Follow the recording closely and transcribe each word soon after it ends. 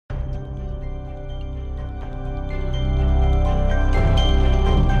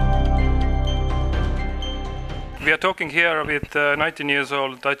We are talking here with 19 years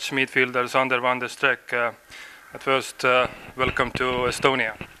old Dutch midfielder Sander van der Streek. At first, welcome to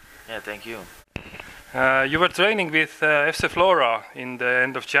Estonia. Yeah, thank you. You were training with FC Flora in the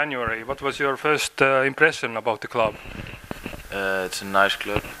end of January. What was your first impression about the club? It's a nice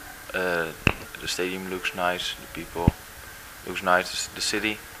club. The stadium looks nice. The people looks nice. The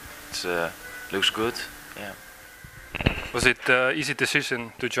city, it looks good. Yeah. Was it an easy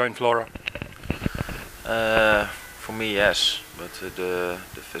decision to join Flora? For me, yes. But the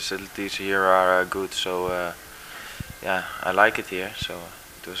facilities here are good. So yeah, I like it here. So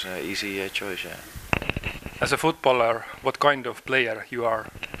it was an easy choice. Yeah. As a footballer, what kind of player you are?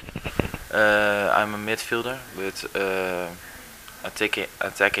 I'm a midfielder with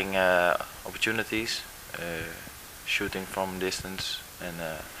attacking opportunities, shooting from distance, and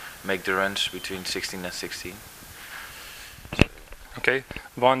make the runs between 16 and 16. Okay,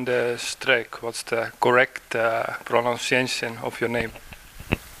 Van der Streek, what's the correct pronunciation of your name?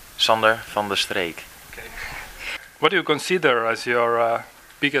 Sander van der Streek. Okay. What do you consider as your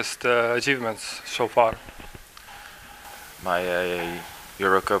biggest achievements so far? My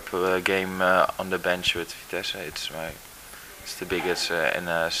Euro Cup game on the bench with Vitesse. It's the biggest in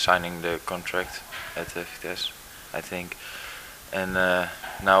signing the contract at Vitesse, I think. And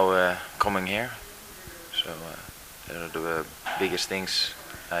now coming here, so they're the biggest things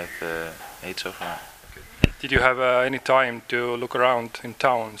I've made so far. Okay. Did you have any time to look around in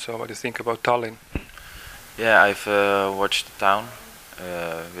town? So what do you think about Tallinn? Yeah, I've watched the town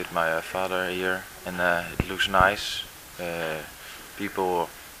with my father here, and it looks nice. People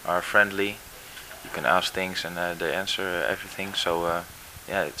are friendly. You can ask things and they answer everything. So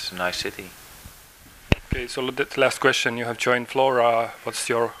yeah, it's a nice city. Okay, so the last question. You have joined Flora. What's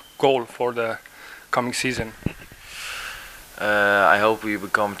your goal for the coming season? I hope we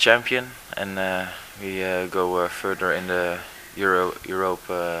become champion and we go further in the Europe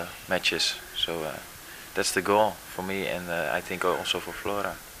matches. So that's the goal for me, and I think also for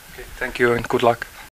Flora. Okay, thank you and good luck.